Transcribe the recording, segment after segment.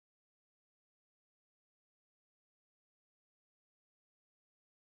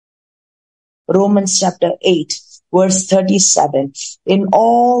Romans chapter 8, verse 37. In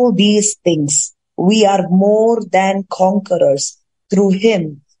all these things, we are more than conquerors through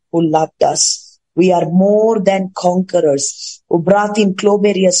him who loved us. We are more than conquerors. Ubratin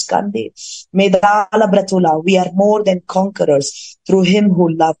kloberias kande, medala bratula. We are more than conquerors through him who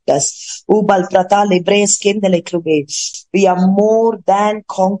loved us. Ubal pratale bres kendele klube. We are more than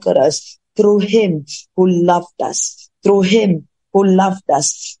conquerors through him who loved us. Through him who loved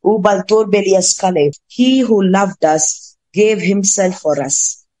us. Ubal torbelias kale. He who loved us gave himself for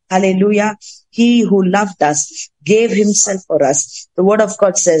us. Hallelujah. He who loved us gave himself for us. The word of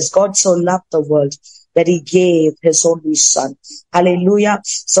God says, God so loved the world that he gave his only son. Hallelujah.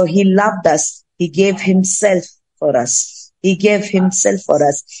 So he loved us. He gave himself for us. He gave himself for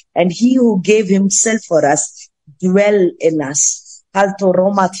us. And he who gave himself for us dwell in us. The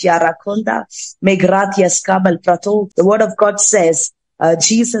word of God says,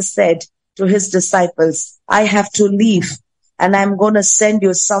 Jesus said to his disciples, I have to leave. And I'm going to send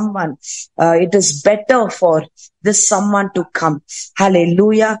you someone. It is better for this someone to come.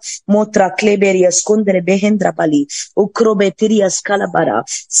 Hallelujah. Motra kleberias kundre behendra bali. Ukrobe tirias kalabara.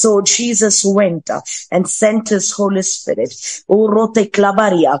 So Jesus went and sent his Holy Spirit. Urote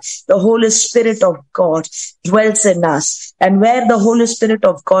klabaria. The Holy Spirit of God dwells in us. And where the Holy Spirit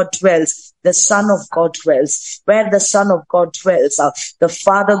of God dwells, the Son of God dwells. Where the Son of God dwells, the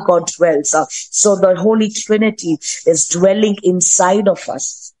Father God dwells. So the Holy Trinity is dwelling inside of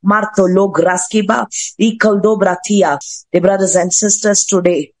us. Martolo graskiba, ikaldo bratia. The brothers and sisters,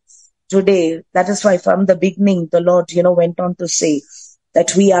 today, that is why from the beginning, the Lord, went on to say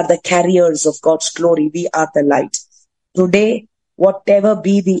that we are the carriers of God's glory. We are the light. Today, whatever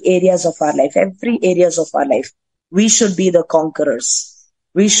be the areas of our life, every areas of our life, we should be the conquerors.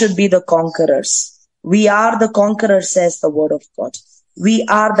 We should be the conquerors. We are the conquerors, says the word of God. We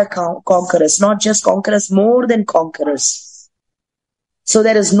are the conquerors, not just conquerors, more than conquerors. So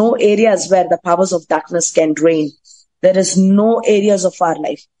there is no areas where the powers of darkness can reign. There is no areas of our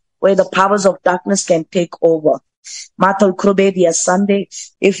life where the powers of darkness can take over. Matal Krubedia Sunday,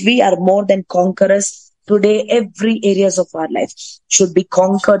 if we are more than conquerors, today every areas of our life should be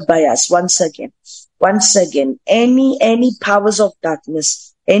conquered by us once again. Once again, any powers of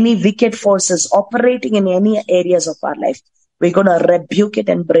darkness, any wicked forces operating in any areas of our life, we're going to rebuke it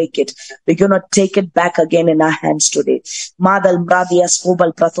and break it. We're going to take it back again in our hands today.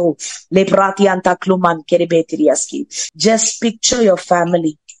 Just picture your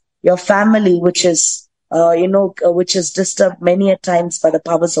family which is, which is disturbed many a times by the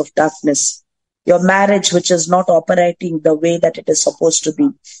powers of darkness. Your marriage, which is not operating the way that it is supposed to be.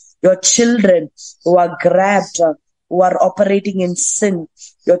 Your children who are grabbed, who are operating in sin.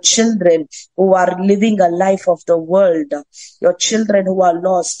 Your children who are living a life of the world. Your children who are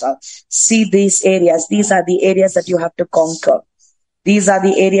lost. See these areas. These are the areas that you have to conquer. These are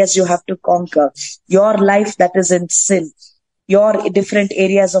the areas you have to conquer. Your life that is in sin. Your different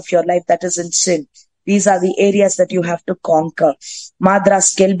areas of your life that is in sin. These are the areas that you have to conquer.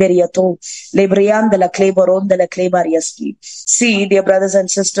 Madras kelberiato, lebrian de la klebaron de la klebariaski. See, dear brothers and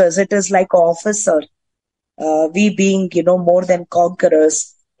sisters, it is like an officer. We being, more than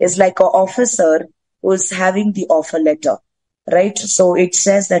conquerors, is like an officer who is having the offer letter, right? So it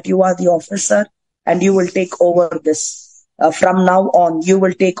says that you are the officer and you will take over this. From now on, you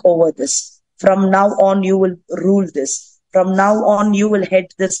will take over this. From now on, you will rule this. From now on, you will head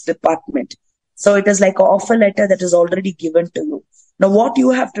this department. So it is like an offer letter that is already given to you. Now what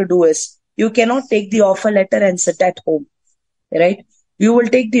you have to do is, you cannot take the offer letter and sit at home, right? You will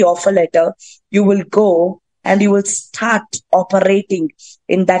take the offer letter, you will go and you will start operating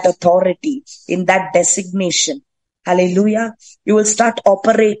in that authority, in that designation. Hallelujah. You will start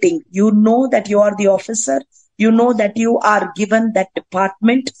operating. You know that you are the officer. You know that you are given that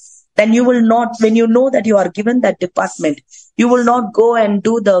department. Then you will not, when you know that you are given that department, you will not go and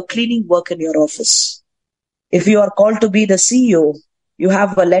do the cleaning work in your office. If you are called to be the CEO, you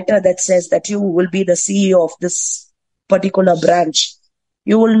have a letter that says that you will be the CEO of this particular branch.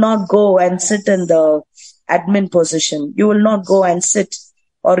 You will not go and sit in the admin position. You will not go and sit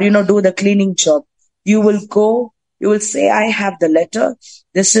or, do the cleaning job. You will go, you will say, I have the letter.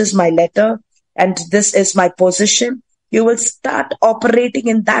 This is my letter and this is my position. You will start operating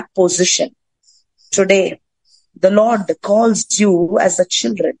in that position. Today, the Lord calls you as the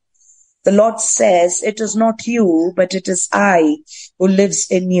children. The Lord says, it is not you, but it is I who lives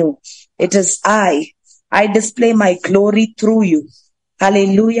in you. It is I. I display my glory through you.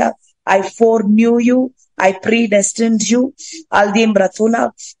 Hallelujah. I foreknew you. I predestined you. Aldim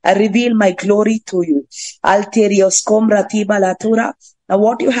Bratula. I reveal my glory to you. Alterios Komratiba Latura. Now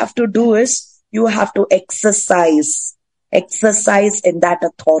what you have to do is, You have to exercise in that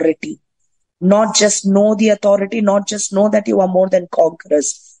authority. Not just know the authority, not just know that you are more than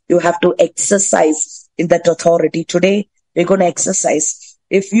conquerors. You have to exercise in that authority. Today, we're going to exercise.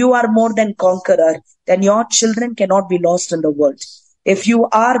 If you are more than conqueror, then your children cannot be lost in the world. If you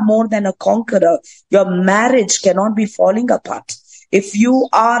are more than a conqueror, your marriage cannot be falling apart. If you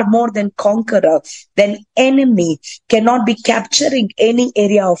are more than conqueror, then enemy cannot be capturing any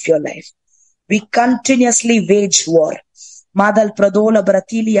area of your life. We continuously wage war. Madal pradola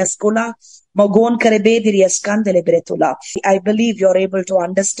bratilia skola, magon karebediria skandele bretula. I believe you're able to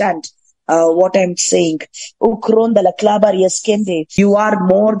understand what I'm saying. Ukronda klabar yeskende. You are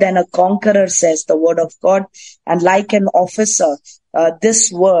more than a conqueror, says the word of God. And like an officer,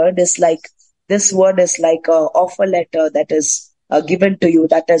 this word is like a offer letter that is given to you,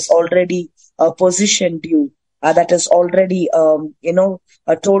 that has already positioned you, that has already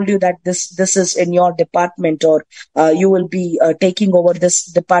told you that this is in your department, or you will be taking over this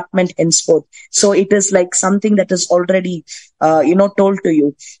department henceforth. So it is like something that is already told to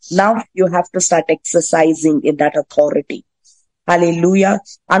you. Now you have to start exercising in that authority. Hallelujah.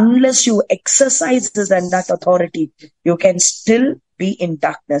 Unless you exercise this and that authority, you can still be in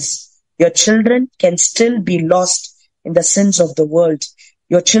darkness. Your children can still be lost in the sins of the world.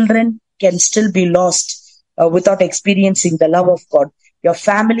 Your children can still be lost without experiencing the love of God. Your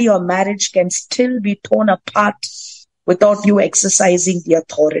family or marriage can still be torn apart without you exercising the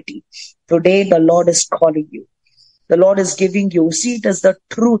authority. Today, the Lord is calling you. The Lord is giving you. See, it is the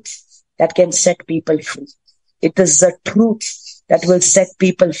truth that can set people free. It is the truth that will set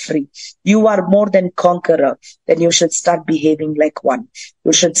people free. You are more than conqueror. Then you should start behaving like one.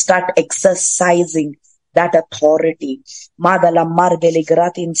 You should start exercising that authority.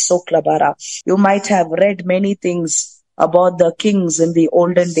 You might have read many things about the kings in the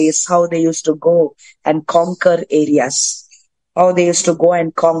olden days, how they used to go and conquer areas. How they used to go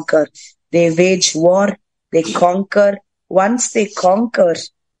and conquer. They wage war. They conquer. Once they conquer,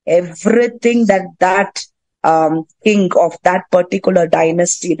 everything that king of that particular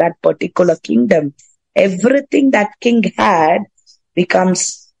dynasty, that particular kingdom, everything that king had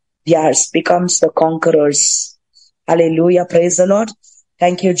becomes theirs, becomes the conquerors. Hallelujah. Praise the Lord.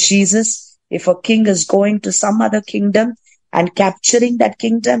 Thank you, Jesus. If a king is going to some other kingdom and capturing that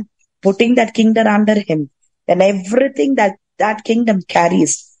kingdom, putting that kingdom under him, then everything that kingdom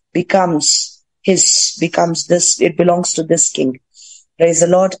carries becomes his, it belongs to this king. Praise the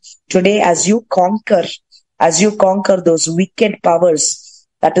Lord. Today, as you conquer those wicked powers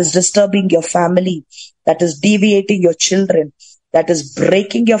that is disturbing your family, that is deviating your children, that is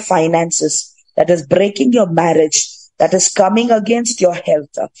breaking your finances, that is breaking your marriage, that is coming against your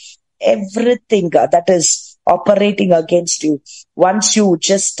health, everything that is operating against you, once you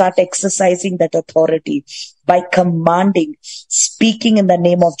just start exercising that authority by commanding, speaking in the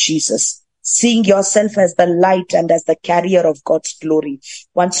name of Jesus, seeing yourself as the light and as the carrier of God's glory.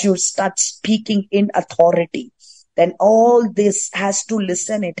 Once you start speaking in authority, then all this has to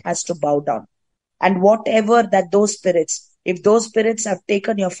listen, it has to bow down. And whatever that those spirits, if those spirits have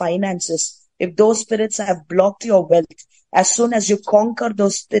taken your finances, if those spirits have blocked your wealth, as soon as you conquer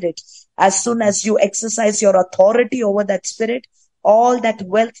those spirits, as soon as you exercise your authority over that spirit, all that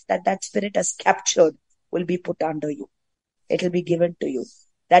wealth that spirit has captured will be put under you. It will be given to you.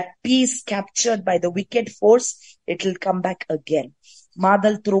 That peace captured by the wicked force, it will come back again.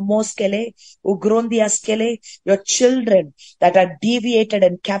 Madal Trumoskele, Ugrondiaskele, your children that are deviated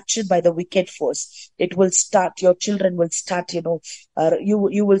and captured by the wicked force, it will start, your children will start, you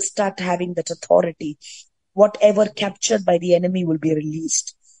will start having that authority. Whatever captured by the enemy will be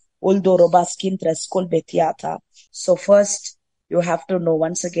released. So first, you have to know,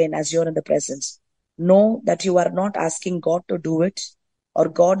 once again, as you're in the presence, know that you are not asking God to do it, or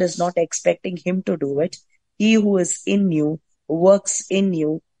God is not expecting him to do it. He who is in you, works in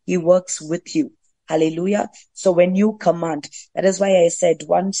you, he works with you. Hallelujah. So when you command, that is why I said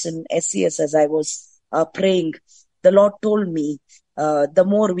once in SES as I was praying, the Lord told me, the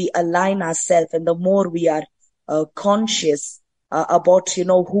more we align ourselves and the more we are conscious about,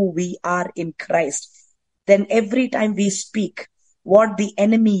 who we are in Christ, then every time we speak, what the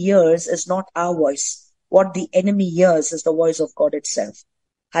enemy hears is not our voice. What the enemy hears is the voice of God itself.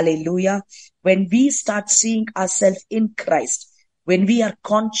 Hallelujah. When we start seeing ourselves in Christ, when we are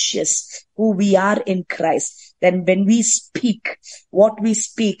conscious who we are in Christ, then when we speak, what we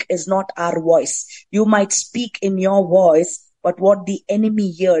speak is not our voice. You might speak in your voice, but what the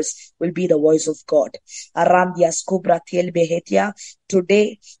enemy hears will be the voice of God.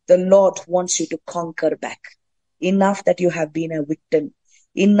 Today, the Lord wants you to conquer back. Enough that you have been a victim.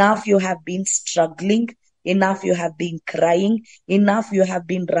 Enough you have been struggling. Enough you have been crying. Enough you have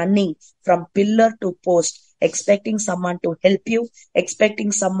been running from pillar to post, expecting someone to help you,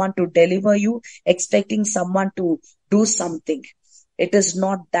 expecting someone to deliver you, expecting someone to do something. It is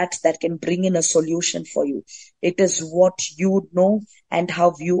not that can bring in a solution for you. It is what you know and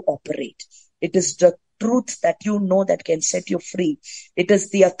how you operate. It is the truth that you know that can set you free. It is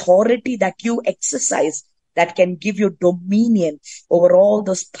the authority that you exercise that can give you dominion over all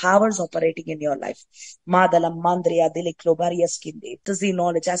those powers operating in your life. It is the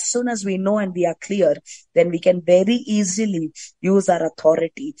knowledge. As soon as we know and we are clear, then we can very easily use our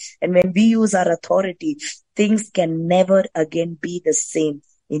authority. And when we use our authority, things can never again be the same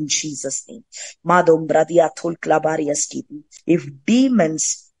in Jesus' name. If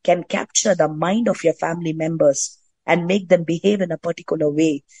demons can capture the mind of your family members and make them behave in a particular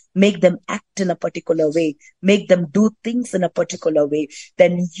way, make them act in a particular way, make them do things in a particular way,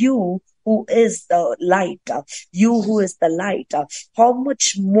 then you who is the light, how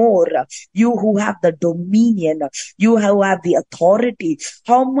much more you who have the dominion, you who have the authority,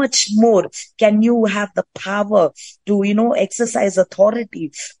 how much more can you have the power to, exercise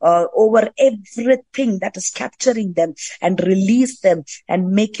authority over everything that is capturing them and release them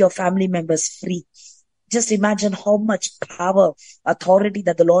and make your family members free. Just imagine how much power, authority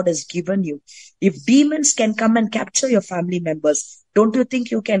that the Lord has given you. If demons can come and capture your family members, don't you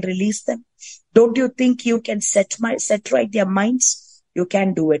think you can release them? Don't you think you can set right their minds? You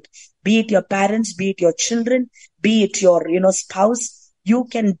can do it. Be it your parents, be it your children, be it your, spouse. You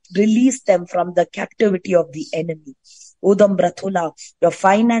can release them from the captivity of the enemy. Udam Bratula, your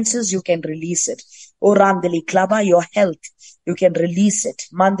finances, you can release it. Orandeli Klaba, your health, you can release it.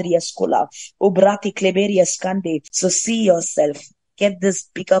 Mandriya Skola, Ubrati Kleberia Skande. So see yourself. Get this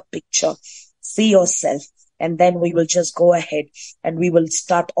bigger picture. See yourself. And then we will just go ahead and we will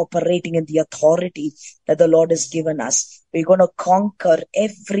start operating in the authority that the Lord has given us. We're going to conquer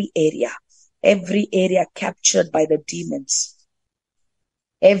every area captured by the demons.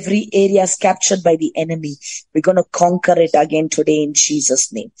 Every area is captured by the enemy. We're going to conquer it again today in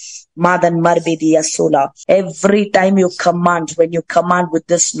Jesus' name. Madan Marbediya Sola. Every time you command, when you command with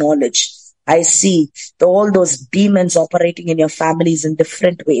this knowledge, I see all those demons operating in your families in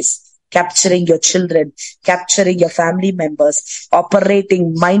different ways. Capturing your children, capturing your family members,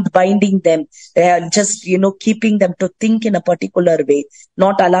 operating, mind binding them, just, keeping them to think in a particular way,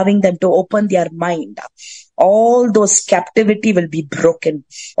 not allowing them to open their mind. All those captivity will be broken.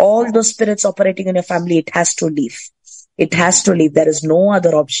 All those spirits operating in your family, it has to leave. It has to leave. There is no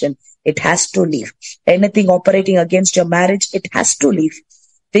other option. It has to leave. Anything operating against your marriage, it has to leave.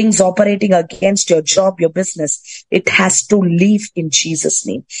 Things operating against your job, your business, it has to leave in Jesus'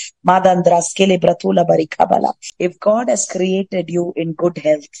 name. If God has created you in good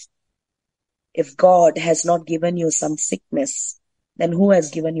health, if God has not given you some sickness, then who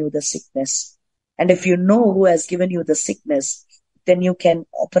has given you the sickness? And if you know who has given you the sickness, then you can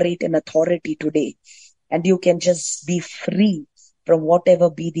operate in authority today. And you can just be free from whatever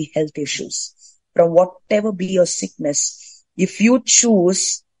be the health issues, from whatever be your sickness. If you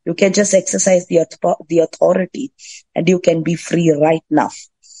choose, you can just exercise the authority and you can be free right now.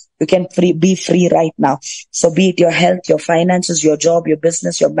 You can be free right now. So be it your health, your finances, your job, your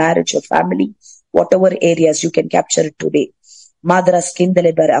business, your marriage, your family, whatever areas, you can capture it today. Remember,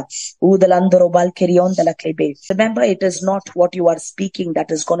 it is not what you are speaking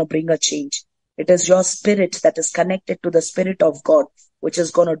that is going to bring a change. It is your spirit that is connected to the Spirit of God, which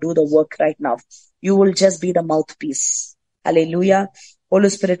is going to do the work right now. You will just be the mouthpiece. Hallelujah. Holy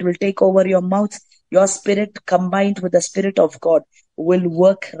Spirit will take over your mouth. Your spirit combined with the Spirit of God will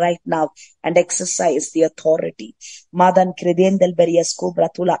work right now and exercise the authority. In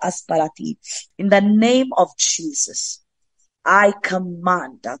the name of Jesus, I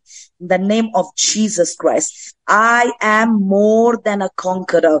command, in the name of Jesus Christ, I am more than a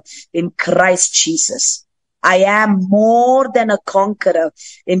conqueror in Christ Jesus. I am more than a conqueror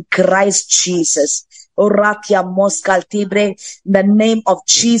in Christ Jesus. Oratia Moskal Tibre, in the name of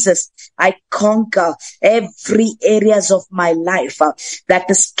Jesus, I conquer every areas of my life that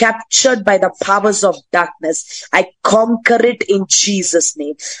is captured by the powers of darkness. I conquer it in Jesus'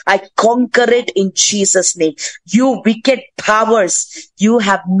 name. I conquer it in Jesus' name. You wicked powers, you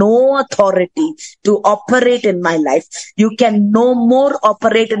have no authority to operate in my life. You can no more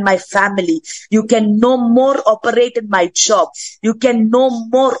operate in my family. You can no more operate in my job. You can no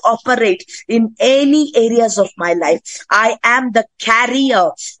more operate in any many areas of my life. I am the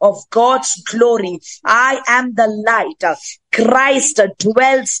carrier of God's glory. I am the light. Christ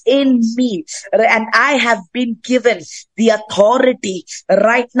dwells in me, and I have been given the authority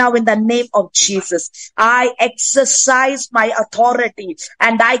right now in the name of Jesus. I exercise my authority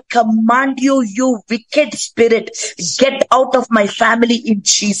and I command you, you wicked spirit, get out of my family in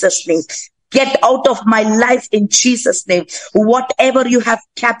Jesus' name. Get out of my life in Jesus' name. Whatever you have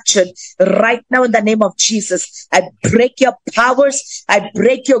captured right now in the name of Jesus, I break your powers. I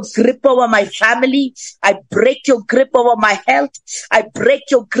break your grip over my family. I break your grip over my health. I break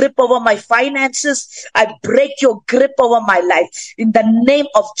your grip over my finances. I break your grip over my life. In the name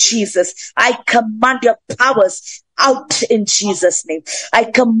of Jesus, I command your powers out in Jesus' name. I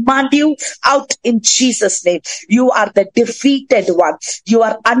command you out in Jesus' name. You are the defeated one. You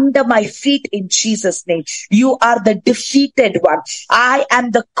are under my feet in Jesus' name. You are the defeated one. I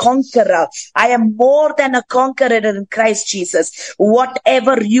am the conqueror. I am more than a conqueror in Christ Jesus.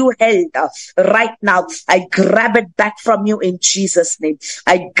 Whatever you held right now, I grab it back from you in Jesus' name.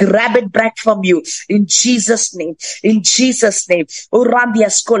 I grab it back from you in Jesus' name. In Jesus' name. Urandia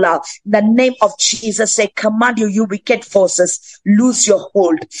Skola. In the name of Jesus, I command you, you wicked forces, lose your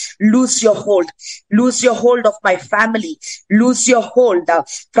hold, lose your hold, lose your hold of my family, lose your hold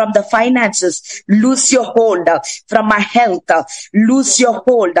from the finances, lose your hold from my health, lose your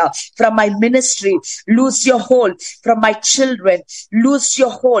hold from my ministry, lose your hold from my children, lose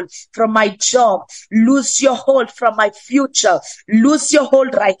your hold from my job, lose your hold from my future, lose your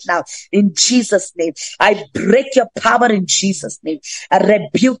hold right now in Jesus' name. I break your power in Jesus' name. I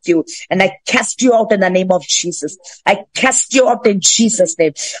rebuke you and I cast you out in the name of Jesus. I cast you out in Jesus'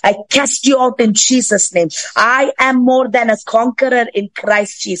 name. I cast you out in Jesus' name. I am more than a conqueror in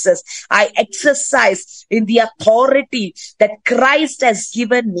Christ Jesus. I exercise in the authority that Christ has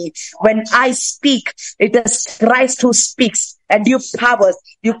given me. When I speak, it is Christ who speaks. And you powers,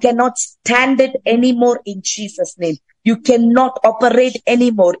 you cannot stand it anymore in Jesus' name. You cannot operate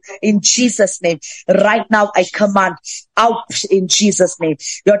anymore in Jesus' name. Right now, I command out in Jesus' name.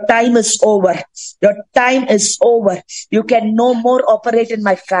 Your time is over. Your time is over. You can no more operate in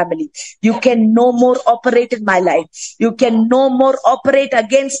my family. You can no more operate in my life. You can no more operate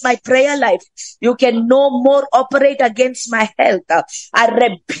against my prayer life. You can no more operate against my health. I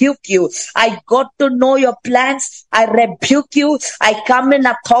rebuke you. I got to know your plans. I rebuke you. I come in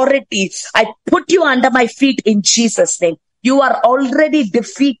authority. I put you under my feet in Jesus' name. You are already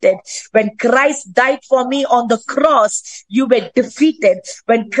defeated. When Christ died for me on the cross, you were defeated.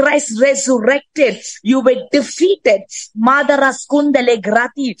 When Christ resurrected, you were defeated. Madaraskundale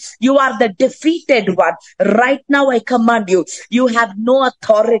grati, you are the defeated one. Right now I command you, you have no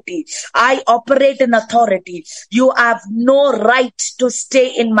authority. I operate in authority. You have no right to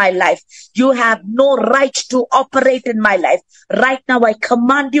stay in my life. You have no right to operate in my life. Right now I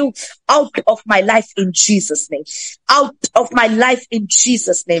command you out of my life in Jesus' name. Out of my life in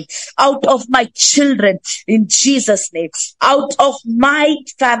Jesus' name. Out of my children in Jesus' name. Out of my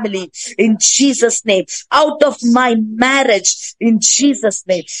family in Jesus' name. Out of my marriage in Jesus'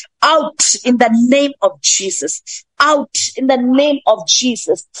 name. Out in the name of Jesus. Out in the name of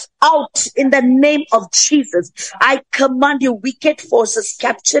Jesus. Out in the name of Jesus. I command you, wicked forces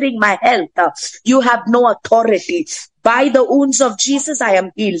capturing my health. You have no authority. By the wounds of Jesus, I am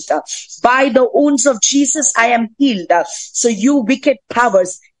healed. By the wounds of Jesus, I am healed. So you wicked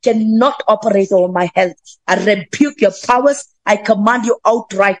powers cannot operate over my health. I rebuke your powers. I command you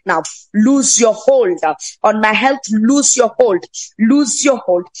out right now. Lose your hold on my health. Lose your hold. Lose your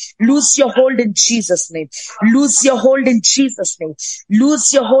hold. Lose your hold in Jesus' name. Lose your hold in Jesus' name.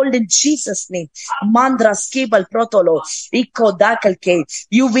 Lose your hold in Jesus' name. Mandra skibal protolo. Iko dakalke.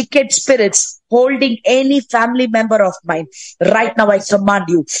 You wicked spirits holding any family member of mine. Right now I command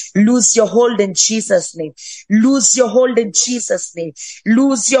you. Lose your hold in Jesus' name. Lose your hold in Jesus' name.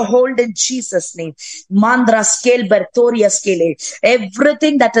 Lose your hold in Jesus' name. Mandra scale Bertoria scale.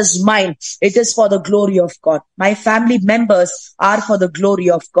 Everything that is mine, it is for the glory of God. My family members are for the glory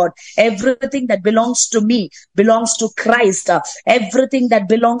of God. Everything that belongs to me belongs to Christ. Everything that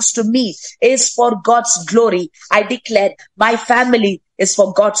belongs to me is for God's glory. I declare my family is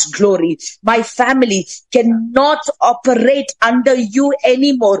for God's glory. My family cannot operate under you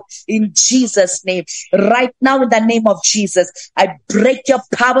anymore in Jesus' name. Right now in the name of Jesus, I break your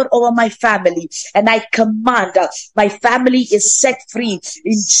power over my family and I command my family is set free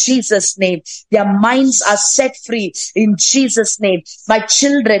in Jesus' name. Their minds are set free in Jesus' name. My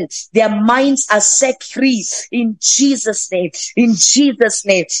children, their minds are set free in Jesus' name. In Jesus'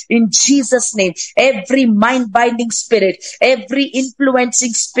 name. In Jesus' name. Every mind-binding spirit, every influence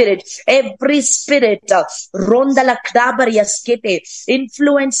influencing spirit, every spirit, Rondala Kdabaria Skete,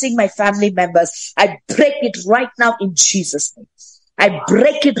 influencing my family members, I break it right now in Jesus' name. I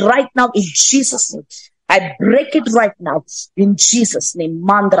break it right now in Jesus' name. I break it right now in Jesus' name.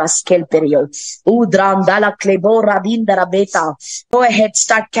 Mandras kelperio. Udrandala klebora dindara beta. Go ahead,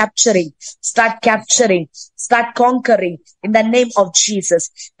 start capturing, start conquering in the name of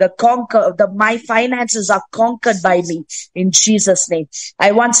Jesus. My finances are conquered by me in Jesus' name.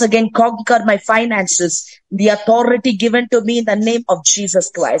 I once again conquer my finances, the authority given to me in the name of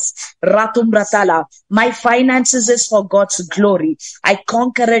Jesus Christ. Ratum Ratala. My finances is for God's glory. I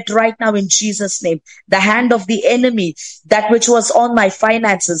conquer it right now in Jesus' name. The hand of the enemy, that which was on my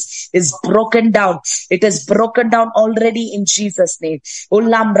finances, is broken down. It is broken down already in Jesus' name.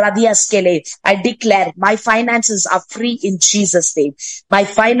 Ulam Radiaskele. I declare my finances are free in Jesus' name. My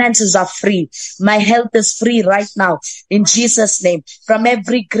finances are free. My health is free right now in Jesus' name. From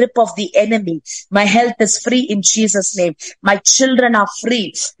every grip of the enemy, my health is free in Jesus' name. My children are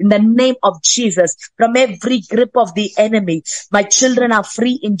free in the name of Jesus. From every grip of the enemy, my children are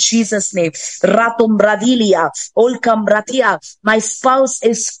free in Jesus' name. Ratum Radilia, Olkam Ratia. My spouse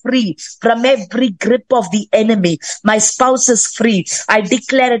is free from every grip of the enemy. My spouse is free. I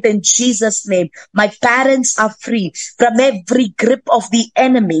declare it in Jesus' name. My parents are free from every grip of the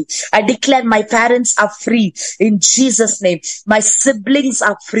enemy. I declare my parents are free in Jesus' name. My siblings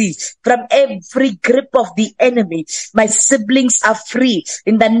are free from every grip of the enemy. My siblings are free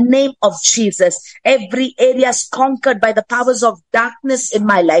in the name of Jesus. Every area is conquered by the powers of darkness in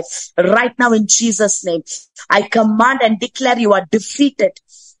my life right now in Jesus' name. I command and declare you are defeated.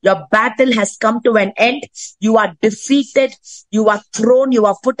 Your battle has come to an end. You are defeated. You are thrown. You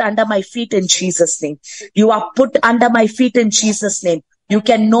are put under my feet in Jesus' name. You are put under my feet in Jesus' name. You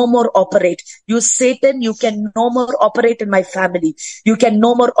can no more operate. You, Satan, you can no more operate in my family. You can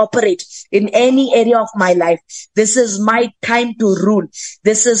no more operate in any area of my life. This is my time to rule.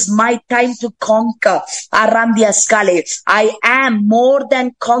 This is my time to conquer. Arandia Skale. I am more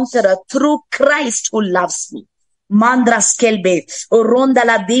than conqueror through Christ who loves me. Mandras kelbe, Ronda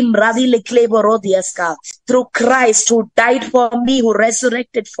la dim radile klebo rodiaska. Through Christ who died for me, who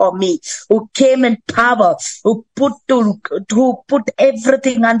resurrected for me, who came in power, who put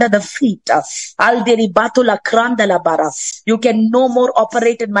everything under the feet. Alderi batula krandala bara. You can no more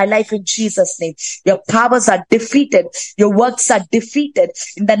operate in my life in Jesus' name. Your powers are defeated. Your works are defeated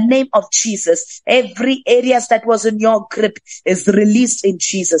in the name of Jesus. Every areas that was in your grip is released in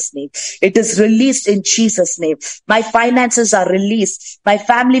Jesus' name. It is released in Jesus' name. My finances are released. My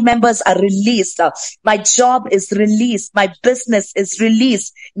family members are released. My job is released. My business is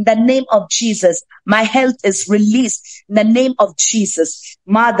released in the name of Jesus. My health is released in the name of Jesus.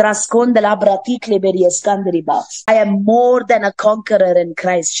 I am more than a conqueror in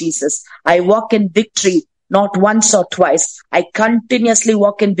Christ Jesus. I walk in victory. Not once or twice. I continuously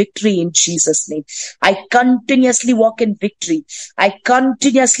walk in victory in Jesus' name. I continuously walk in victory. I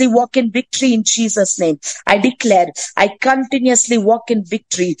continuously walk in victory in Jesus' name. I declare, I continuously walk in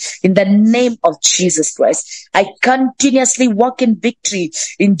victory in the name of Jesus Christ. I continuously walk in victory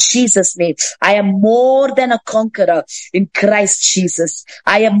in Jesus' name. I am more than a conqueror in Christ Jesus.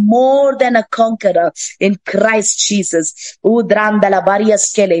 I am more than a conqueror in Christ Jesus. Every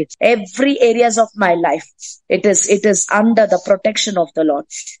areas of my life, it is under the protection of the Lord.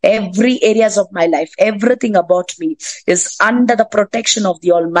 Every areas of my life, everything about me is under the protection of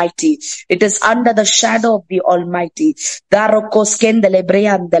the Almighty. It is under the shadow of the Almighty.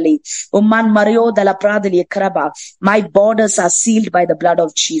 My borders are sealed by the blood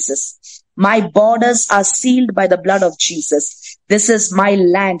of Jesus. My borders are sealed by the blood of Jesus. This is my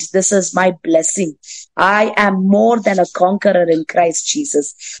land. This is my blessing. I am more than a conqueror in Christ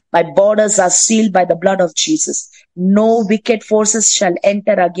Jesus. My borders are sealed by the blood of Jesus. No wicked forces shall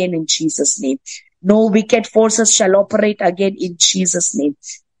enter again in Jesus' name. No wicked forces shall operate again in Jesus' name.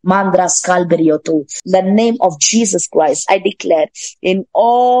 Mandras Kalberioto. In the name of Jesus Christ, I declare in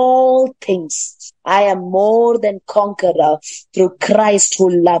all things, I am more than conqueror through Christ who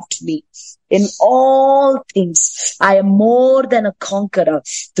loved me. In all things, I am more than a conqueror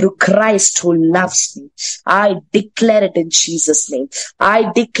through Christ who loves me. I declare it in Jesus' name.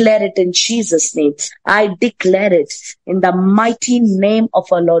 I declare it in Jesus' name. I declare it in the mighty name of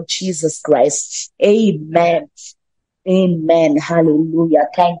our Lord Jesus Christ. Amen. Amen. Hallelujah.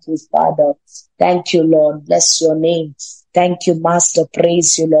 Thank you, Father. Thank you, Lord. Bless your name. Thank you, Master.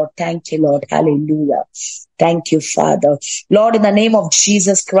 Praise you, Lord. Thank you, Lord. Hallelujah. Thank you, Father. Lord, in the name of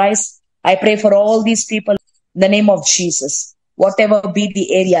Jesus Christ, I pray for all these people in the name of Jesus. Whatever be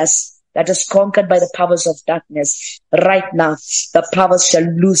the areas that is conquered by the powers of darkness, right now, the powers shall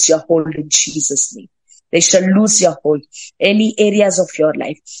lose your hold in Jesus' name. They shall lose your hold. Any areas of your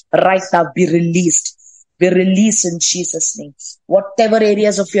life, right now, be released. Be released in Jesus' name. Whatever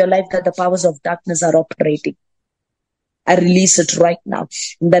areas of your life that the powers of darkness are operating, I release it right now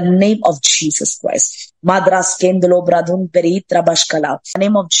in the name of Jesus Christ. Madras Kendalo Bradun Peritra Bashkala. In the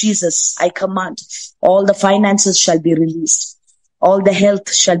name of Jesus, I command all the finances shall be released. All the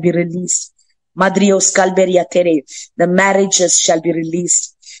health shall be released. Madrios Kalberia Tere, the marriages shall be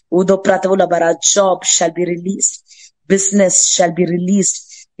released. Udo Pratavula Bara, job shall be released. Business shall be released.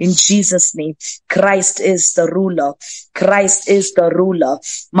 In Jesus' name, Christ is the ruler. Christ is the ruler.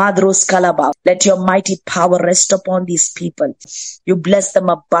 Madros Kalaba, let your mighty power rest upon these people. You bless them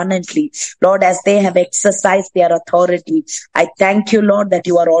abundantly. Lord, as they have exercised their authority, I thank you, Lord, that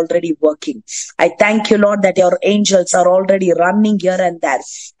you are already working. I thank you, Lord, that your angels are already running here and there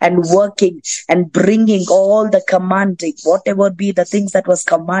and working and bringing all the commanding, whatever be the things that was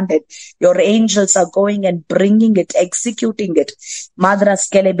commanded. Your angels are going and bringing it, executing it. Madras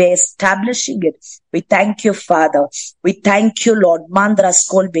Kelebe, establishing it. We thank you, Father. We thank you, Lord. Mandras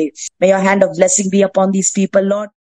Kolbe. May your hand of blessing be upon these people, Lord.